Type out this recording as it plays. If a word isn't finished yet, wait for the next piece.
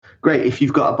Great. If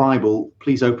you've got a Bible,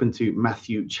 please open to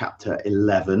Matthew chapter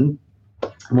 11.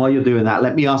 And while you're doing that,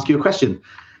 let me ask you a question.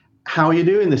 How are you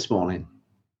doing this morning?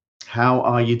 How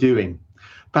are you doing?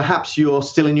 Perhaps you're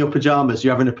still in your pajamas,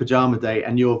 you're having a pajama day,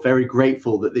 and you're very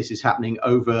grateful that this is happening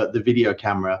over the video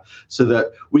camera so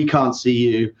that we can't see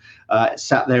you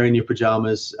sat there in your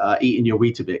pajamas eating your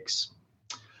Weetabix.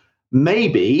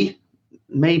 Maybe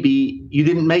you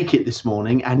didn't make it this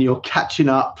morning and you're catching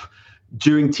up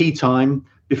during tea time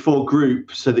before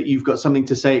group so that you've got something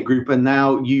to say at group, and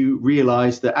now you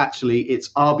realize that actually it's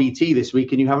RBT this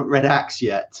week and you haven't read Acts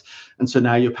yet, and so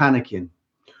now you're panicking.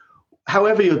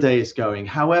 However your day is going,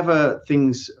 however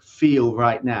things feel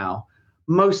right now,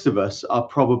 most of us are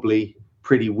probably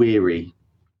pretty weary.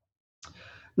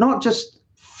 Not just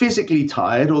physically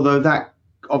tired, although that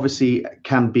obviously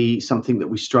can be something that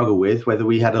we struggle with, whether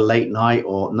we had a late night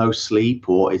or no sleep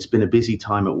or it's been a busy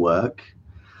time at work.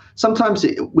 Sometimes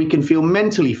we can feel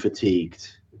mentally fatigued,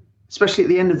 especially at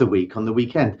the end of the week, on the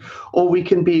weekend, or we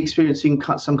can be experiencing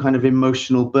some kind of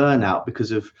emotional burnout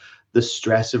because of the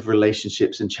stress of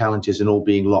relationships and challenges and all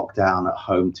being locked down at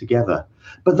home together.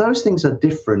 But those things are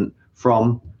different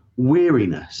from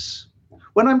weariness.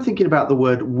 When I'm thinking about the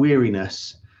word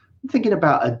weariness, I'm thinking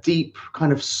about a deep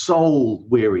kind of soul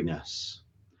weariness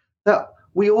that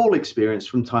we all experience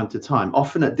from time to time,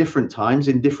 often at different times,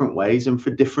 in different ways, and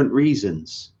for different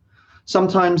reasons.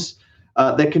 Sometimes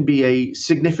there can be a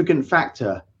significant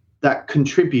factor that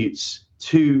contributes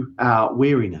to our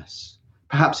weariness.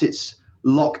 Perhaps it's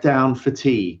lockdown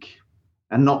fatigue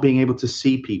and not being able to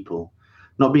see people,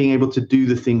 not being able to do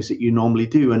the things that you normally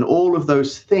do. And all of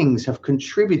those things have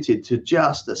contributed to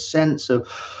just a sense of,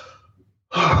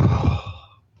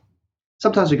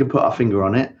 sometimes we can put our finger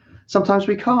on it, sometimes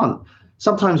we can't.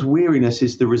 Sometimes weariness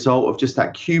is the result of just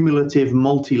that cumulative,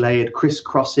 multi-layered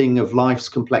crisscrossing of life's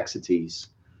complexities.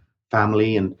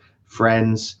 Family and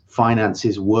friends,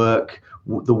 finances, work,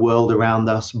 the world around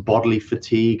us, bodily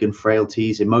fatigue and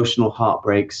frailties, emotional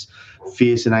heartbreaks,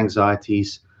 fears and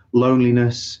anxieties,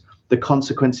 loneliness, the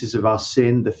consequences of our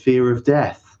sin, the fear of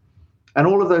death. And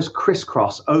all of those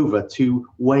crisscross over to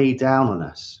weigh down on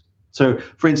us. So,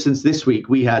 for instance, this week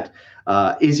we had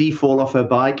Izzy fall off her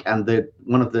bike and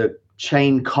one of the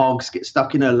chain cogs get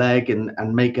stuck in her leg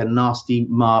and make a nasty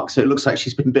mark. So it looks like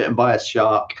she's been bitten by a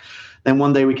shark. Then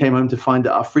one day we came home to find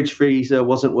that our fridge freezer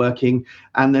wasn't working.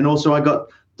 And then also I got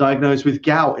diagnosed with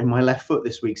gout in my left foot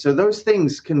this week. So those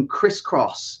things can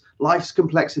crisscross life's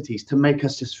complexities to make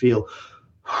us just feel,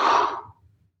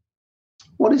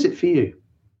 what is it for you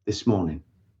this morning?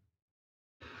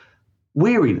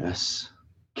 Weariness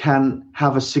can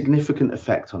have a significant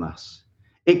effect on us.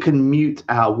 It can mute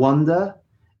our wonder,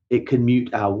 it can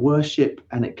mute our worship,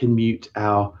 and it can mute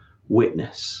our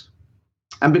witness.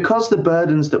 And because the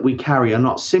burdens that we carry are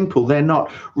not simple, they're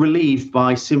not relieved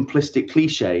by simplistic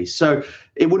cliches. So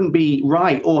it wouldn't be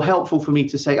right or helpful for me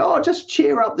to say, oh, just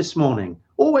cheer up this morning.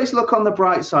 Always look on the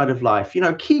bright side of life.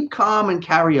 Keep calm and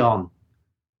carry on.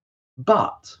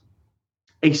 But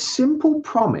a simple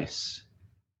promise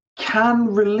can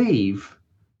relieve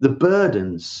the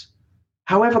burdens,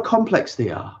 however complex they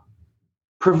are,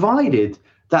 provided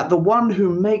that the one who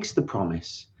makes the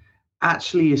promise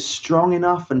actually is strong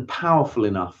enough and powerful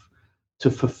enough to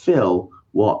fulfill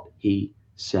what he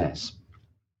says.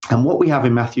 And what we have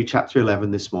in Matthew chapter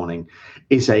 11 this morning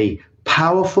is a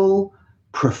powerful,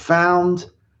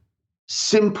 profound,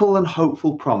 simple and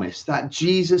hopeful promise that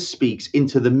Jesus speaks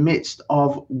into the midst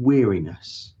of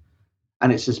weariness.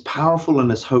 And it's as powerful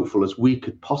and as hopeful as we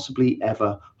could possibly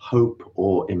ever hope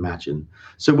or imagine.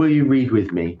 So will you read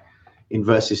with me in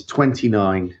verses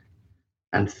 29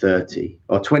 and 30,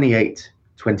 or 28,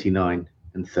 29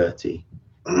 and 30,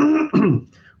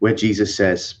 where Jesus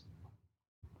says,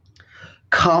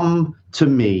 "Come to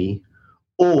me,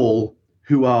 all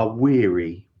who are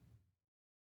weary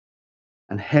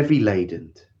and heavy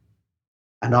laden,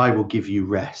 and I will give you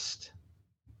rest.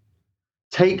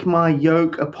 Take my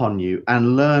yoke upon you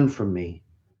and learn from me,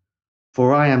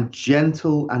 for I am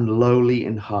gentle and lowly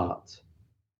in heart,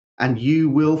 and you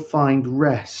will find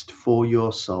rest for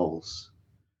your souls.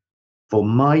 For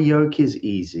my yoke is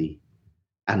easy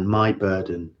and my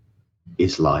burden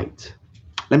is light."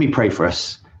 Let me pray for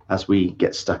us as we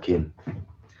get stuck in.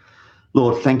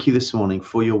 Lord, thank you this morning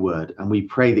for your word, and we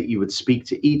pray that you would speak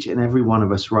to each and every one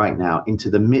of us right now into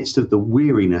the midst of the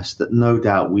weariness that no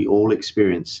doubt we all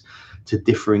experience to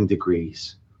differing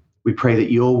degrees. We pray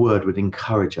that your word would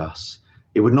encourage us.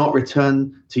 It would not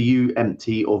return to you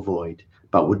empty or void,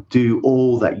 but would do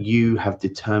all that you have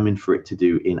determined for it to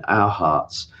do in our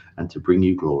hearts and to bring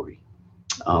you glory.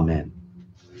 Amen.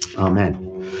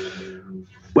 Amen.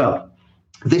 Well,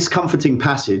 This comforting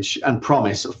passage and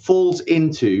promise falls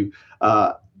into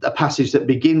a passage that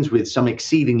begins with some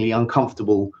exceedingly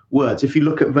uncomfortable words. If you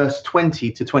look at verse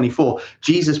 20 to 24,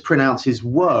 Jesus pronounces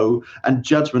woe and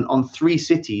judgment on 3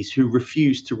 cities who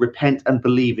refused to repent and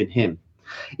believe in him.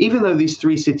 Even though these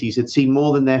 3 cities had seen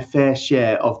more than their fair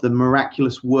share of the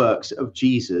miraculous works of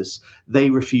Jesus, they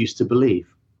refused to believe.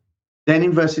 Then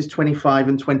in verses 25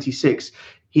 and 26,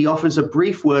 he offers a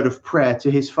brief word of prayer to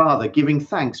his Father, giving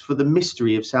thanks for the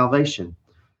mystery of salvation.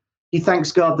 He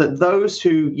thanks God that those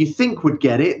who you think would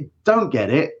get it don't get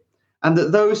it, and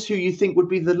that those who you think would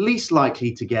be the least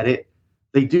likely to get it,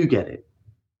 they do get it.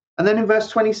 And then in verse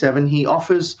 27, he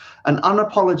offers an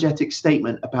unapologetic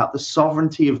statement about the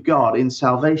sovereignty of God in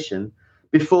salvation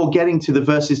before getting to the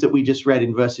verses that we just read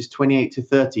in verses 28 to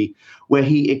 30, where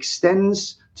he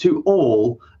extends to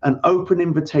all an open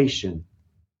invitation.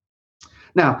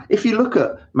 Now, if you look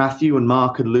at Matthew and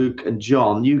Mark and Luke and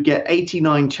John, you get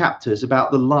 89 chapters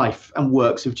about the life and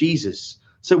works of Jesus.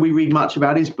 So we read much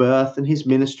about his birth and his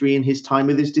ministry and his time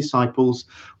with his disciples.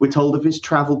 We're told of his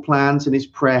travel plans and his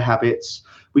prayer habits.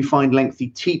 We find lengthy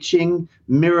teaching,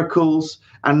 miracles,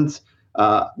 and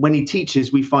when he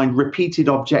teaches, we find repeated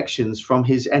objections from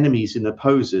his enemies and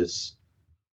opposers.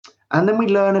 And then we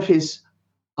learn of his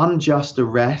unjust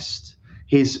arrest,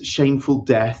 his shameful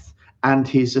death, and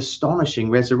his astonishing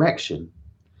resurrection.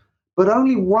 But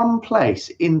only one place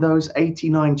in those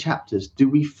 89 chapters do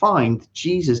we find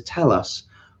Jesus tell us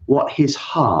what his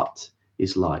heart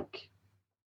is like.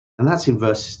 And that's in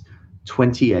verse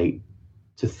 28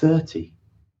 to 30,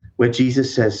 where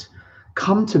Jesus says,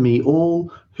 "Come to me,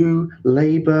 all who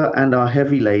labor and are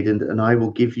heavy laden, and I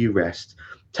will give you rest.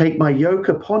 Take my yoke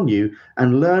upon you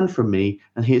and learn from me."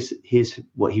 And here's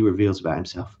what he reveals about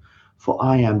himself. "For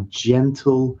I am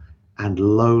gentle and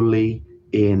lowly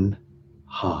in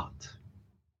heart."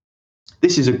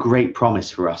 This is a great promise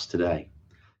for us today.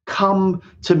 Come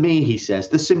to me, he says.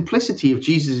 The simplicity of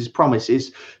Jesus' promise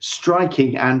is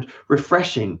striking and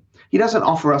refreshing. He doesn't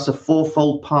offer us a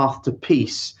fourfold path to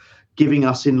peace, giving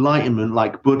us enlightenment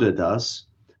like Buddha does.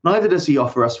 Neither does he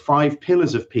offer us 5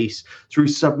 pillars of peace through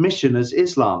submission as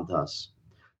Islam does.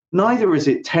 Neither is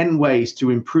it 10 ways to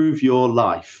improve your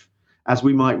life, as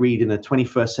we might read in a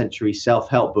 21st century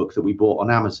self-help book that we bought on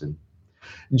Amazon.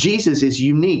 Jesus is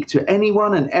unique to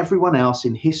anyone and everyone else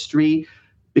in history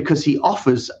because he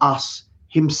offers us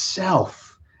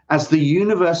himself as the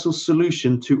universal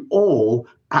solution to all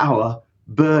our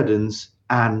burdens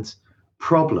and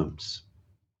problems.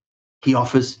 He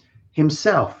offers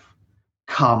himself.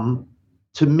 Come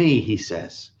to me, he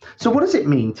says. So what does it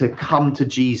mean to come to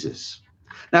Jesus?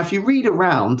 Now, if you read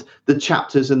around the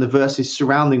chapters and the verses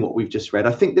surrounding what we've just read,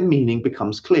 I think the meaning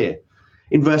becomes clear.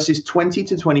 In verses 20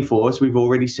 to 24, as we've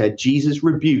already said, Jesus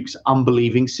rebukes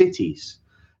unbelieving cities.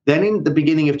 Then in the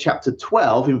beginning of chapter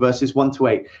 12, in verses 1 to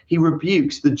 8, he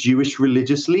rebukes the Jewish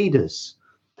religious leaders.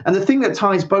 And the thing that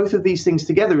ties both of these things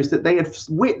together is that they had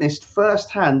witnessed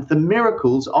firsthand the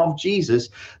miracles of Jesus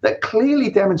that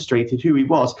clearly demonstrated who he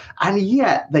was, and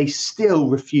yet they still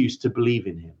refused to believe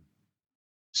in him.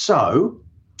 So,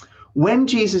 when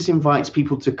Jesus invites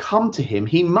people to come to him,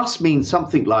 he must mean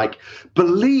something like,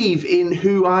 believe in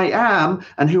who I am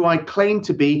and who I claim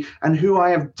to be and who I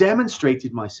have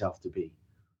demonstrated myself to be.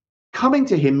 Coming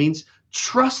to him means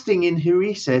trusting in who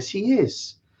he says he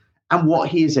is and what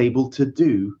he is able to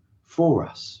do for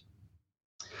us.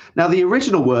 Now, the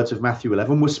original words of Matthew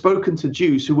 11 were spoken to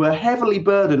Jews who were heavily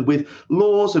burdened with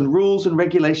laws and rules and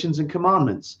regulations and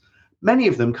commandments. Many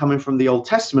of them coming from the Old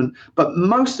Testament, but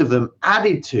most of them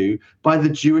added to by the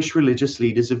Jewish religious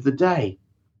leaders of the day.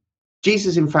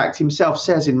 Jesus, in fact, himself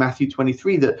says in Matthew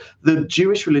 23 that the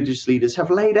Jewish religious leaders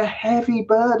have laid a heavy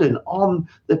burden on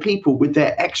the people with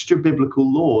their extra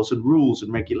biblical laws and rules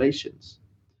and regulations.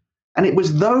 And it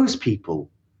was those people,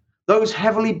 those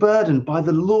heavily burdened by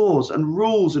the laws and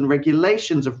rules and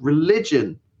regulations of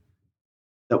religion,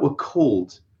 that were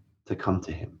called to come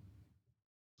to him.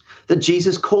 That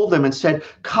Jesus called them and said,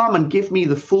 "Come and give me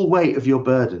the full weight of your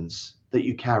burdens that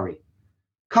you carry.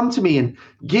 Come to me and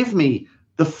give me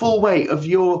the full weight of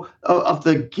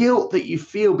the guilt that you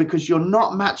feel because you're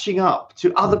not matching up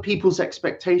to other people's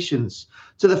expectations,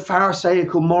 to the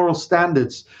Pharisaical moral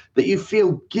standards, that you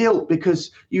feel guilt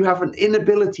because you have an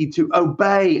inability to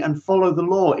obey and follow the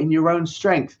law in your own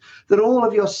strength, that all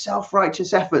of your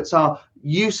self-righteous efforts are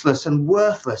useless and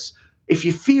worthless. If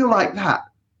you feel like that,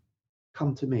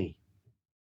 come to me."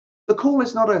 The call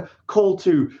is not a call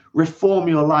to reform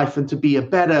your life and to be a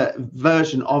better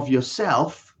version of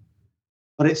yourself,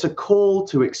 but it's a call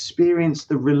to experience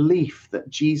the relief that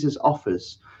Jesus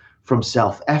offers from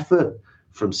self-effort,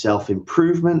 from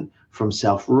self-improvement, from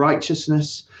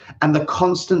self-righteousness and the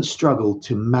constant struggle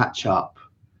to match up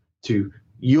to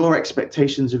your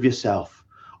expectations of yourself,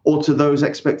 or to those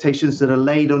expectations that are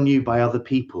laid on you by other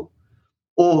people,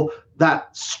 or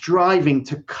that striving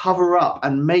to cover up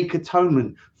and make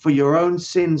atonement for your own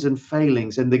sins and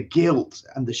failings and the guilt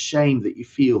and the shame that you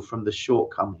feel from the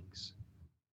shortcomings.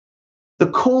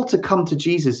 The call to come to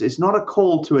Jesus is not a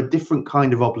call to a different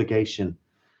kind of obligation.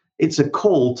 It's a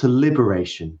call to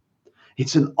liberation.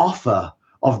 It's an offer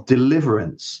of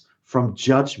deliverance from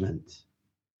judgment.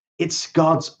 It's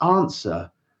God's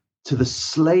answer to the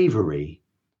slavery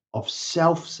of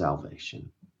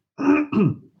self-salvation.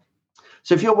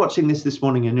 So if you're watching this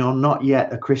morning and you're not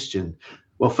yet a Christian,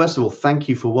 well, first of all, thank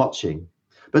you for watching.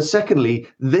 But secondly,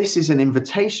 this is an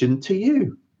invitation to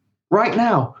you right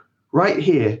now, right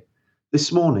here,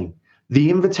 this morning, the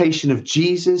invitation of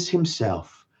Jesus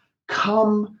himself.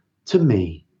 Come to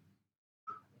me.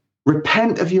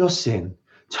 Repent of your sin.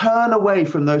 Turn away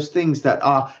from those things that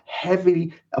are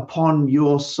heavy upon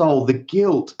your soul, the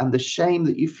guilt and the shame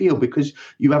that you feel because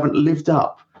you haven't lived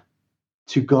up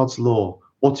to God's law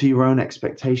or to your own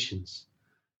expectations.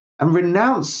 And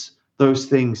renounce those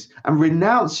things and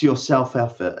renounce your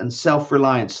self-effort and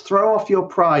self-reliance. Throw off your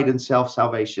pride and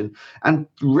self-salvation and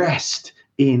rest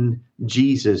in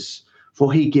Jesus,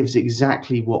 for he gives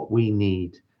exactly what we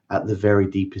need at the very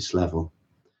deepest level.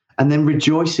 And then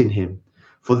rejoice in him,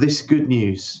 for this good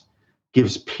news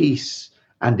gives peace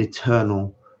and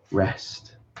eternal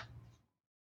rest.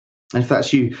 And if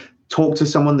that's you, talk to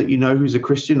someone that you know who's a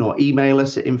Christian, or email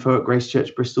us at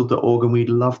info@gracechurchbristol.org, and we'd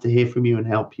love to hear from you and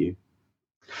help you.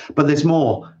 But there's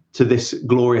more to this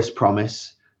glorious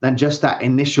promise than just that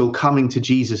initial coming to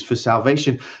Jesus for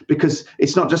salvation, because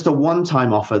it's not just a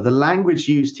one-time offer. The language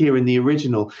used here in the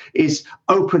original is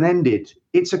open-ended.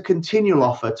 It's a continual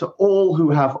offer to all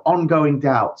who have ongoing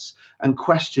doubts and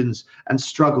questions and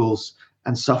struggles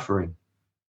and suffering.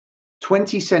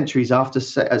 20 centuries after,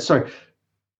 20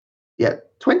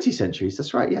 centuries,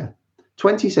 that's right,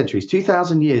 20 centuries,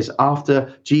 2,000 years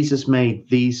after Jesus made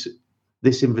this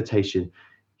invitation,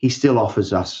 he still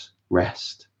offers us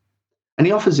rest. And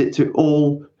he offers it to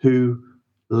all who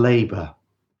labor.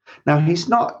 Now, he's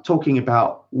not talking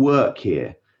about work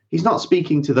here. He's not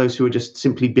speaking to those who are just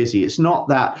simply busy. It's not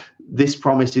that this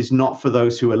promise is not for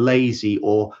those who are lazy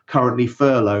or currently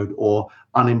furloughed or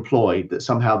unemployed, that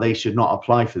somehow they should not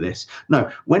apply for this.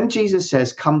 No, when Jesus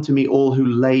says, come to me all who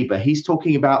labor, he's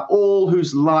talking about all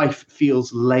whose life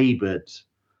feels labored.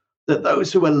 That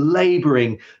those who are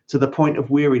laboring to the point of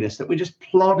weariness, that we're just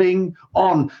plodding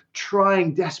on,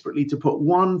 trying desperately to put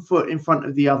one foot in front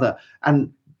of the other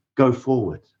and go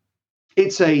forward.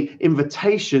 It's an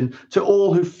invitation to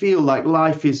all who feel like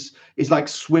life is like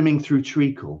swimming through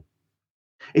treacle.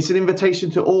 It's an invitation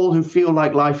to all who feel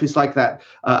like life is like that,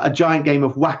 a giant game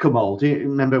of whack-a-mole. Do you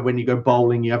remember when you go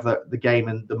bowling, you have the game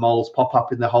and the moles pop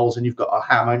up in the holes and you've got a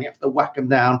hammer and you have to whack them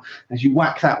down. As you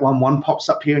whack that one pops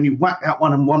up here, and you whack that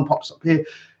one and one pops up here.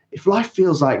 If life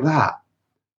feels like that,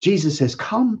 Jesus says,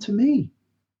 come to me,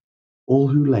 all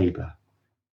who labor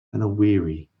and are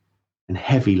weary and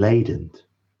heavy laden.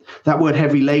 That word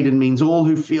heavy laden means all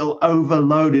who feel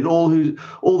overloaded, all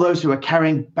those who are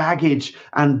carrying baggage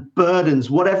and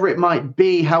burdens, whatever it might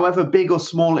be, however big or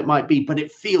small it might be, but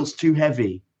it feels too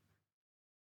heavy.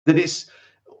 That it's,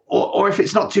 or if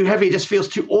it's not too heavy, it just feels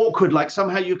too awkward, like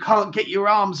somehow you can't get your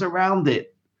arms around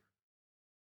it.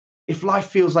 If life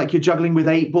feels like you're juggling with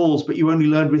 8 balls, but you only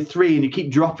learned with 3 and you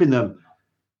keep dropping them,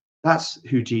 that's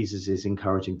who Jesus is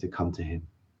encouraging to come to him.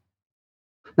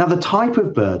 Now, the type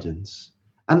of burdens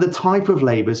and the type of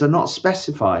labors are not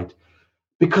specified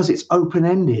because it's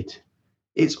open-ended.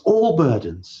 It's all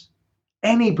burdens,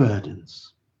 any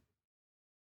burdens.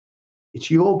 It's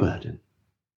your burden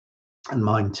and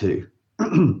mine too.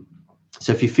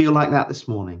 So if you feel like that this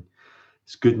morning,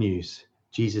 it's good news.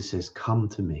 Jesus says, come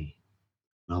to me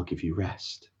and I'll give you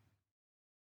rest.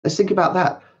 Let's think about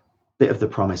that bit of the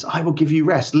promise. I will give you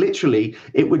rest. Literally,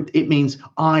 it means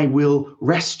I will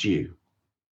rest you.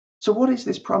 So what is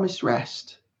this promised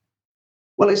rest?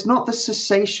 Well, it's not the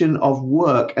cessation of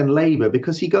work and labor,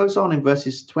 because he goes on in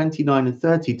verses 29 and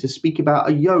 30 to speak about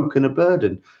a yoke and a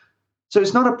burden. So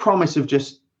it's not a promise of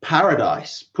just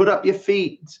paradise. Put up your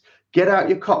feet, get out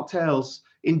your cocktails,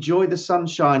 enjoy the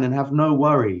sunshine and have no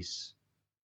worries.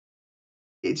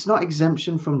 It's not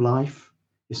exemption from life.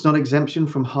 It's not exemption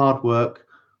from hard work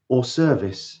or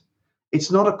service.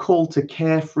 It's not a call to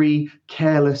carefree,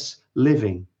 careless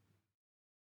living,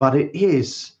 but it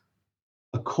is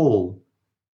a call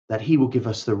that he will give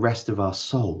us the rest of our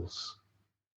souls.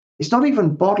 It's not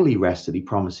even bodily rest that he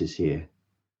promises here.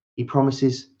 He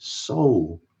promises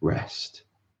soul rest.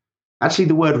 Actually,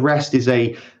 the word rest is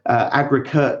a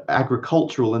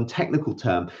agricultural and technical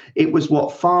term. It was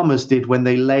what farmers did when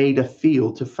they laid a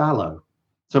field to fallow.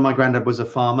 So my granddad was a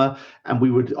farmer, and we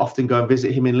would often go and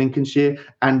visit him in Lincolnshire.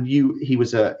 And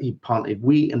he planted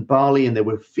wheat and barley, and there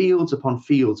were fields upon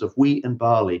fields of wheat and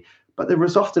barley. But there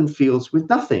was often fields with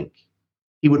nothing.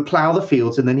 He would plough the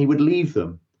fields and then he would leave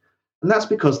them, and that's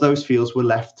because those fields were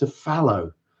left to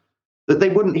fallow. That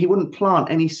he wouldn't plant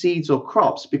any seeds or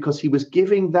crops because he was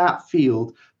giving that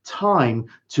field time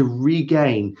to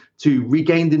regain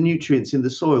the nutrients in the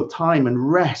soil, time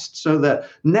and rest, so that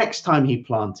next time he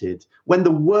planted, when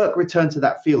the work returned to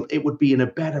that field, it would be in a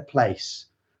better place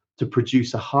to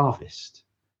produce a harvest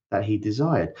that he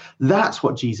desired. That's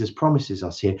what Jesus promises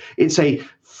us here. It's a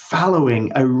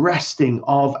fallowing, a resting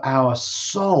of our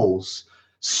souls,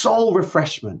 soul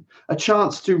refreshment, a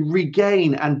chance to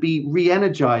regain and be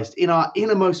re-energized in our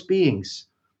innermost beings,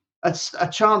 a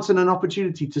chance and an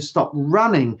opportunity to stop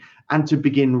running and to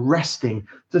begin resting,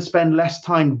 to spend less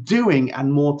time doing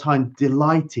and more time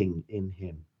delighting in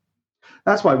him.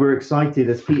 That's why we're excited,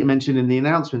 as Peter mentioned in the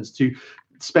announcements, to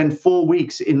spend 4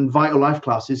 weeks in Vital Life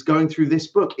classes going through this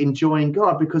book, enjoying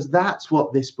God, because that's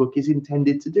what this book is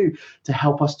intended to do, to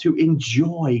help us to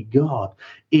enjoy God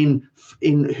in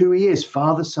who he is,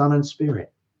 Father, Son, and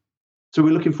Spirit. So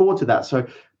we're looking forward to that. So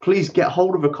please get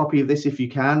hold of a copy of this if you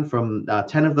can, from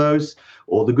 10 of those,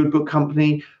 or the Good Book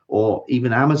Company, or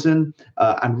even Amazon,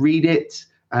 and read it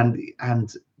and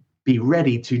be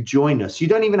ready to join us. You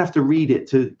don't even have to read it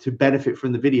to benefit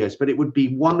from the videos, but it would be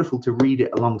wonderful to read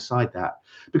it alongside that,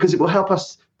 because it will help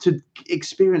us to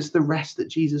experience the rest that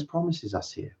Jesus promises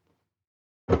us here.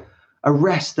 A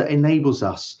rest that enables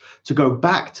us to go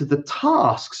back to the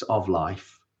tasks of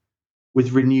life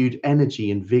with renewed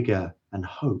energy and vigor and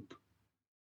hope.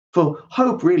 For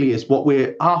hope really is what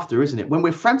we're after, isn't it? When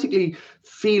we're frantically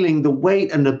feeling the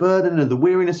weight and the burden and the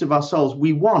weariness of our souls,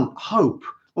 we want hope.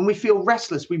 When we feel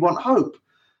restless, we want hope.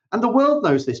 And the world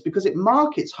knows this because it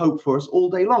markets hope for us all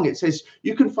day long. It says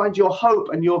you can find your hope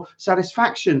and your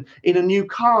satisfaction in a new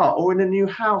car, or in a new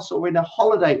house, or in a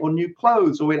holiday, or new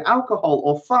clothes, or in alcohol,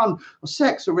 or fun, or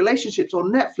sex, or relationships, or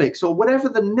Netflix, or whatever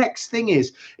the next thing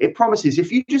is. It promises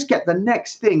if you just get the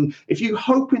next thing, if you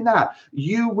hope in that,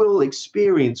 you will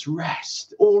experience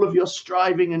rest. All of your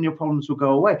striving and your problems will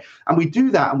go away. And we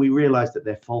do that and we realize that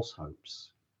they're false hopes.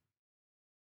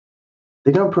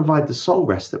 They don't provide the soul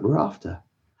rest that we're after.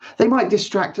 They might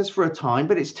distract us for a time,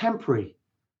 but it's temporary,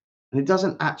 and it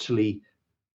doesn't actually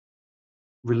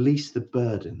release the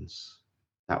burdens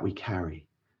that we carry.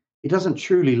 It doesn't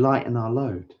truly lighten our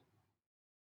load.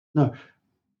 No,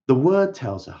 the word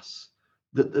tells us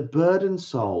that the burdened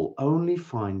soul only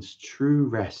finds true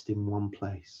rest in one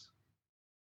place.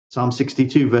 Psalm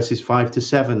 62, verses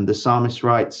 5-7, the psalmist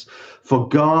writes, "For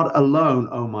God alone,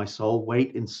 O my soul,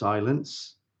 wait in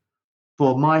silence,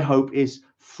 for my hope is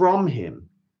from him.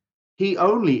 He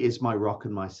only is my rock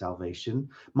and my salvation,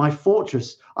 my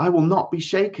fortress. I will not be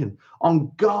shaken.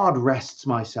 On God rests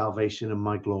my salvation and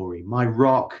my glory. My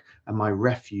rock and my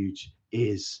refuge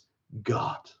is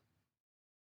God."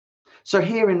 So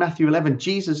here in Matthew 11,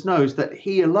 Jesus knows that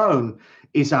he alone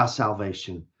is our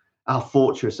salvation, our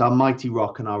fortress, our mighty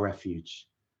rock and our refuge.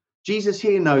 Jesus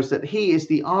here knows that he is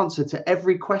the answer to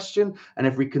every question and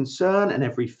every concern and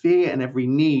every fear and every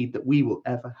need that we will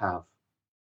ever have.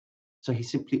 So he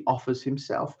simply offers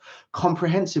himself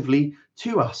comprehensively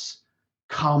to us.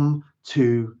 "Come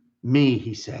to me,"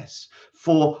 he says,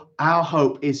 "for our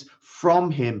hope is from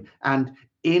him and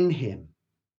in him,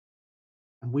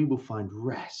 and we will find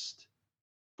rest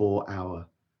for our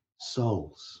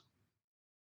souls."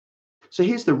 So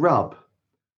here's the rub.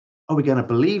 Are we going to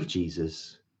believe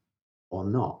Jesus or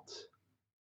not?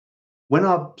 When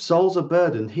our souls are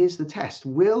burdened, here's the test.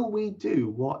 Will we do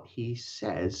what he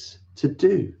says to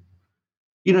do?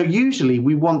 You know, usually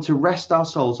we want to rest our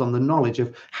souls on the knowledge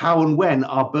of how and when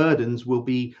our burdens will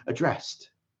be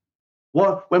addressed.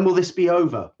 When will this be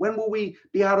over? When will we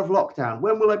be out of lockdown?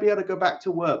 When will I be able to go back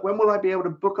to work? When will I be able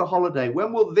to book a holiday?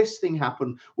 When will this thing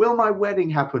happen? Will my wedding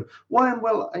happen? When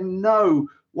will I know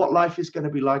what life is going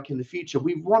to be like in the future?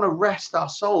 We want to rest our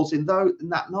souls in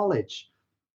that knowledge.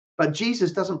 But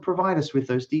Jesus doesn't provide us with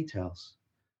those details.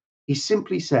 He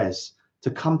simply says to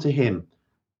come to him,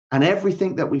 and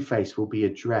everything that we face will be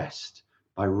addressed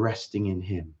by resting in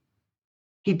him.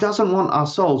 He doesn't want our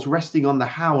souls resting on the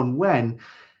how and when,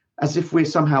 as if we're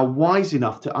somehow wise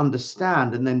enough to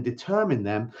understand and then determine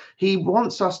them. He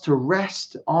wants us to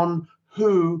rest on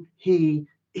who he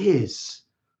is,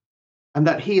 and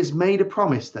that he has made a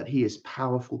promise that he is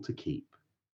powerful to keep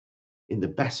in the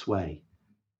best way,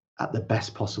 at the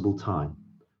best possible time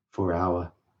for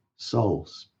our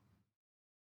souls.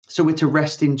 So we're to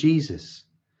rest in Jesus.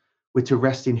 We're to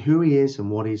rest in who he is and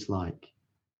what he's like.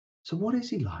 So what is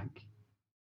he like?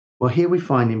 Well, here we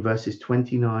find in verses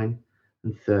 29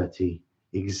 and 30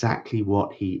 exactly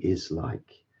what he is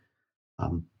like.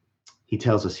 He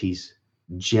tells us he's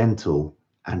gentle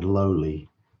and lowly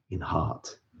in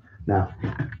heart. Now,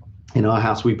 in our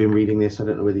house, we've been reading this. I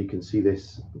don't know whether you can see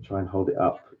this. I'll try and hold it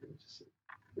up.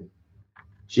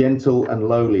 Gentle and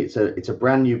Lowly. It's a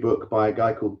brand new book by a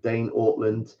guy called Dane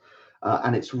Ortland.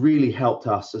 And it's really helped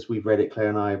us as we've read it, Claire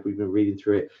and I, we've been reading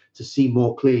through it, to see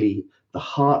more clearly the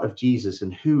heart of Jesus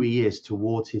and who he is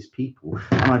towards his people.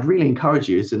 And I'd really encourage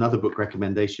you, it's another book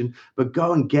recommendation, but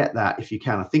go and get that if you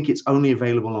can. I think it's only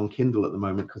available on Kindle at the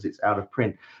moment because it's out of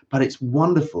print, but it's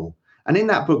wonderful. And in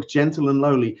that book, Gentle and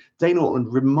Lowly, Dane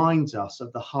Ortland reminds us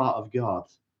of the heart of God.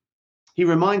 He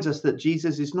reminds us that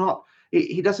Jesus is not,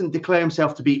 he doesn't declare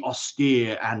himself to be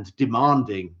austere and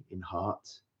demanding in heart.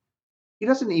 He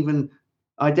doesn't even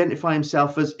identify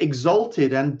himself as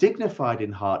exalted and dignified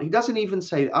in heart. He doesn't even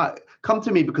say, come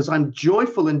to me because I'm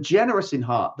joyful and generous in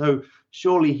heart, though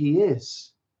surely he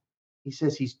is. He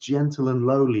says he's gentle and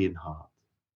lowly in heart.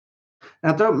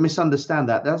 Now, don't misunderstand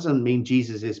that. That doesn't mean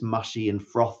Jesus is mushy and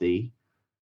frothy.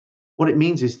 What it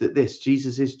means is that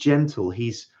Jesus is gentle.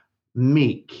 He's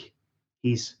meek.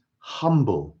 He's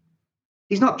humble.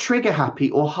 He's not trigger happy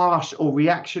or harsh or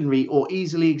reactionary or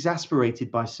easily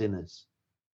exasperated by sinners.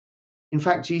 In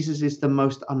fact, Jesus is the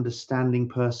most understanding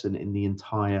person in the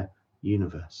entire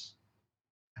universe.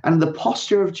 And the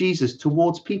posture of Jesus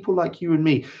towards people like you and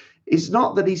me is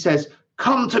not that he says,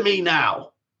 come to me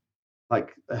now,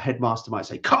 like a headmaster might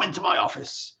say, come into my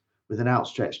office with an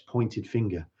outstretched pointed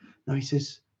finger. No, he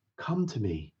says, come to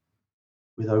me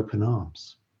with open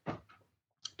arms.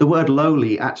 The word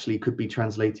lowly actually could be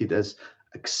translated as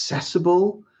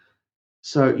accessible.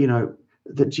 So,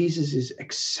 that Jesus is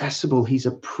accessible, he's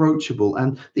approachable.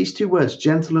 And these two words,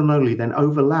 gentle and lowly, then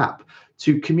overlap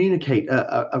to communicate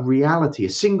a reality, a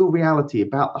single reality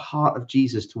about the heart of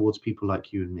Jesus towards people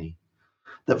like you and me.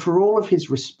 That for all of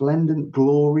his resplendent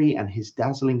glory and his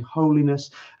dazzling holiness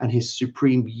and his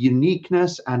supreme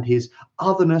uniqueness and his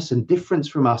otherness and difference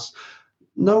from us,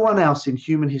 no one else in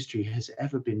human history has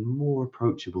ever been more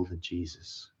approachable than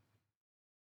Jesus.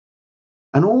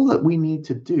 And all that we need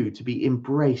to do to be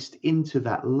embraced into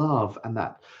that love and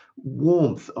that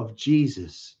warmth of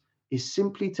Jesus is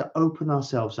simply to open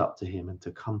ourselves up to him and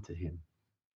to come to him.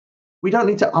 We don't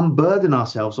need to unburden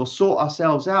ourselves or sort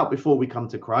ourselves out before we come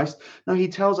to Christ. No, he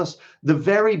tells us the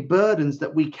very burdens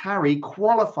that we carry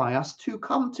qualify us to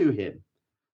come to him.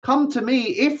 Come to me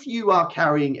if you are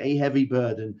carrying a heavy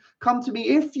burden. Come to me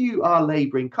if you are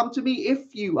laboring. Come to me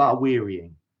if you are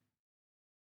wearying.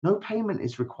 No payment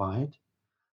is required.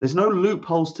 There's no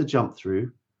loopholes to jump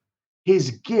through.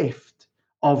 His gift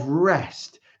of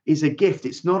rest is a gift.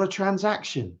 It's not a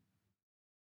transaction.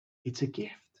 It's a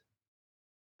gift.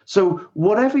 So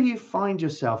whatever you find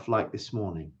yourself like this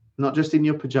morning, not just in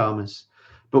your pajamas,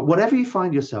 but whatever you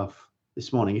find yourself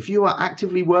this morning, if you are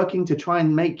actively working to try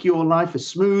and make your life as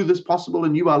smooth as possible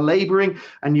and you are laboring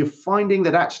and you're finding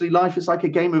that actually life is like a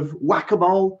game of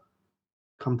whack-a-mole,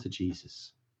 come to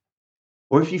Jesus.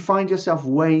 Or if you find yourself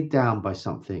weighed down by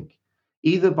something,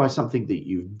 either by something that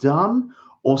you've done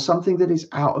or something that is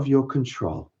out of your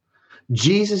control,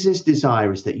 Jesus'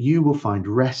 desire is that you will find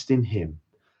rest in him,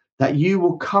 that you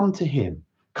will come to him,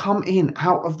 come in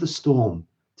out of the storm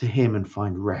to him and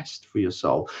find rest for your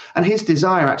soul. And his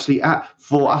desire actually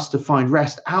for us to find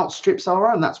rest outstrips our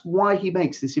own. That's why he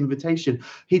makes this invitation.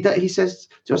 He says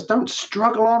to us, don't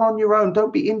struggle on your own.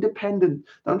 Don't be independent.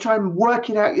 Don't try and work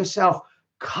it out yourself.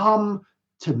 Come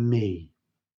to me,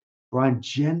 for I'm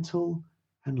gentle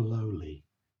and lowly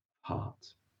heart.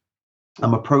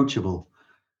 I'm approachable.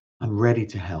 I'm ready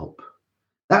to help.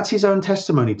 That's his own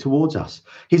testimony towards us.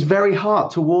 His very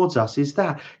heart towards us is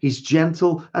that he's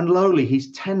gentle and lowly.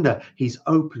 He's tender. He's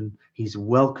open. He's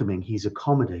welcoming. He's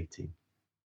accommodating.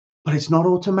 But it's not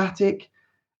automatic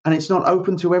and it's not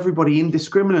open to everybody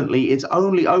indiscriminately. It's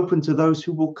only open to those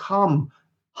who will come,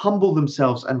 humble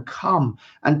themselves and come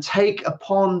and take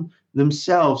upon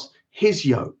themselves his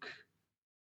yoke.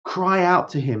 Cry out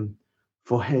to him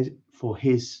for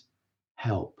his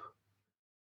help.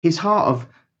 His heart of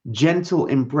gentle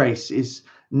embrace is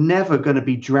never going to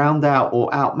be drowned out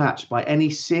or outmatched by any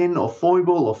sin or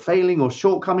foible or failing or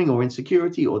shortcoming or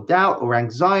insecurity or doubt or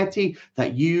anxiety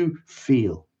that you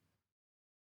feel.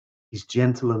 He's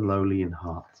gentle and lowly in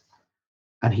heart,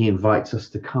 and he invites us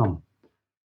to come.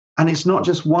 And it's not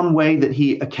just one way that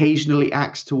he occasionally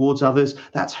acts towards others.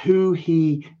 That's who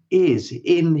he is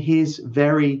in his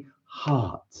very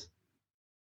heart.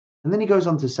 And then he goes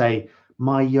on to say,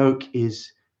 my yoke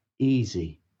is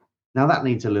easy. Now that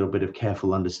needs a little bit of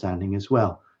careful understanding as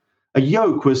well. A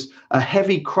yoke was a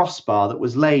heavy crossbar that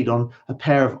was laid on a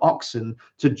pair of oxen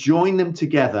to join them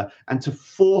together and to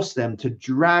force them to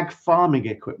drag farming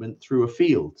equipment through a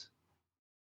field.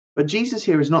 But Jesus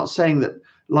here is not saying that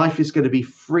life is going to be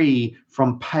free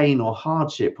from pain or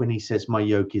hardship when he says, my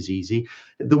yoke is easy.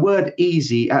 The word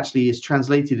easy actually is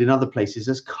translated in other places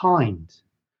as kind.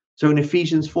 So in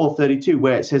Ephesians 4:32,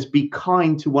 where it says, be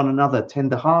kind to one another,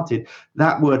 tender-hearted,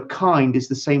 that word kind is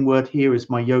the same word here as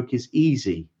my yoke is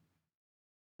easy.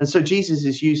 And so Jesus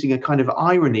is using a kind of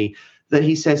irony that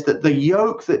he says that the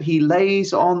yoke that he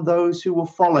lays on those who will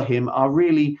follow him are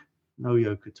really no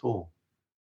yoke at all.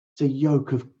 It's a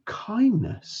yoke of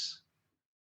kindness.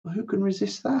 Well, who can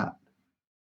resist that?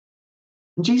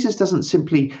 And Jesus doesn't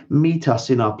simply meet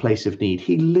us in our place of need.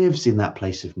 He lives in that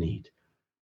place of need.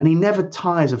 And he never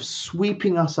tires of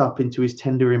sweeping us up into his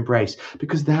tender embrace,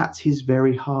 because that's his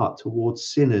very heart towards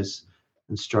sinners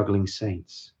and struggling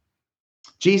saints.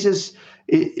 Jesus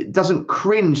doesn't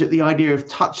cringe at the idea of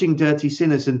touching dirty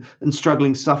sinners and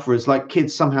struggling sufferers, like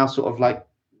kids somehow sort of like,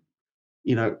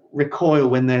 recoil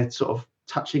when they're sort of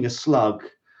touching a slug.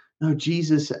 No,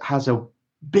 Jesus has a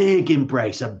big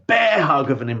embrace, a bear hug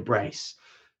of an embrace.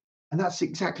 And that's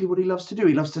exactly what he loves to do.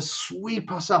 He loves to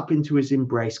sweep us up into his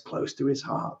embrace, close to his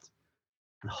heart,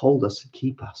 and hold us and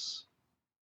keep us.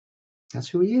 That's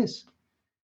who he is.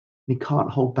 He can't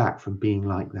hold back from being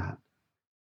like that.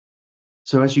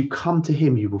 So as you come to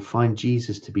him, you will find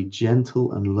Jesus to be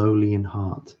gentle and lowly in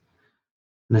heart,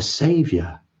 and a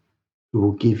Savior who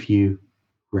will give you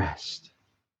rest.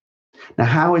 Now,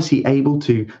 how is he able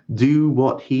to do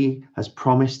what he has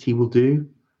promised he will do?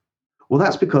 Well,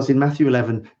 that's because in Matthew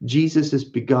 11, Jesus has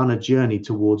begun a journey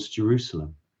towards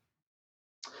Jerusalem.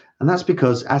 And that's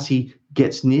because as he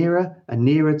gets nearer and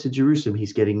nearer to Jerusalem,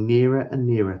 he's getting nearer and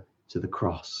nearer to the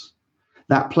cross.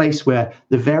 That place where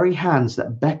the very hands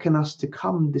that beckon us to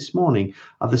come this morning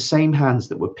are the same hands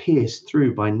that were pierced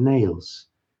through by nails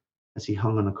as he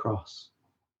hung on a cross.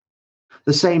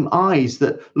 The same eyes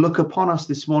that look upon us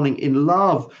this morning in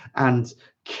love and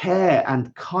care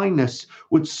and kindness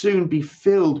would soon be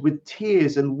filled with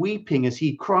tears and weeping as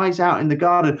he cries out in the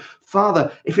garden,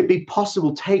 Father, if it be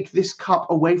possible, take this cup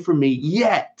away from me,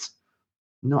 yet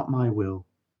not my will,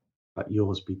 but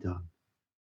yours be done.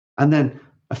 And then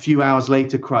a few hours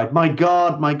later cried, my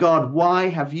God, why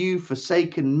have you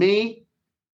forsaken me?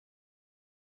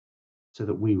 So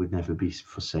that we would never be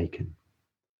forsaken.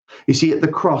 You see, at the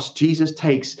cross, Jesus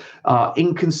takes our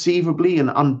inconceivably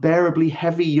and unbearably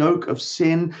heavy yoke of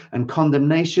sin and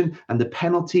condemnation and the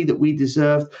penalty that we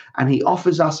deserved, and he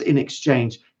offers us in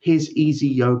exchange his easy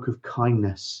yoke of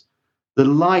kindness, the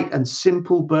light and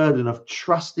simple burden of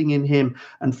trusting in him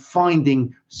and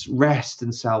finding rest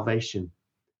and salvation.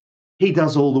 He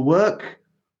does all the work,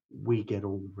 we get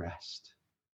all the rest.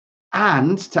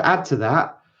 And to add to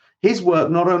that, his work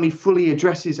not only fully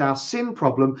addresses our sin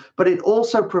problem, but it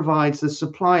also provides the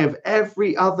supply of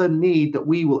every other need that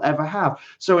we will ever have.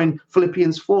 So in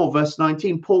Philippians 4, verse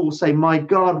 19, Paul will say, my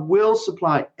God will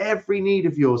supply every need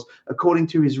of yours according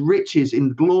to his riches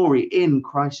in glory in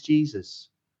Christ Jesus.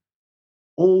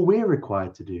 All we're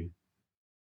required to do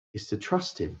is to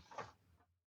trust him.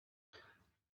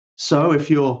 So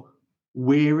if you're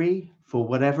weary for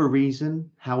whatever reason,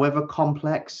 however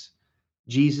complex,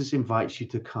 Jesus invites you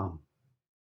to come.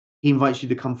 He invites you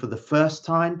to come for the first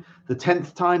time, the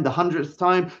 10th time, the 100th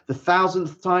time, the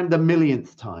 1000th time, the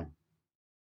millionth time.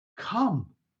 Come,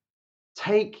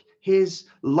 take his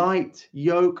light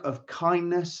yoke of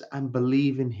kindness and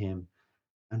believe in him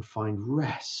and find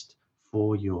rest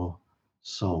for your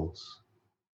souls.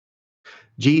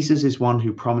 Jesus is one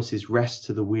who promises rest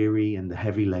to the weary and the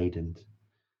heavy laden,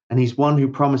 and he's one who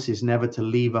promises never to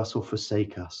leave us or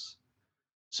forsake us.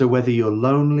 So whether you're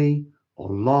lonely or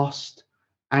lost,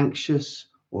 anxious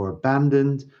or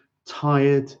abandoned,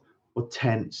 tired or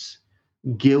tense,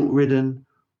 guilt-ridden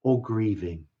or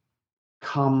grieving,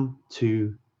 come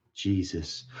to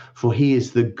Jesus, for he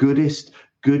is the goodest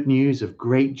good news of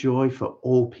great joy for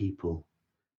all people,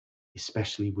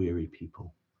 especially weary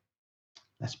people.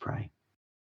 Let's pray.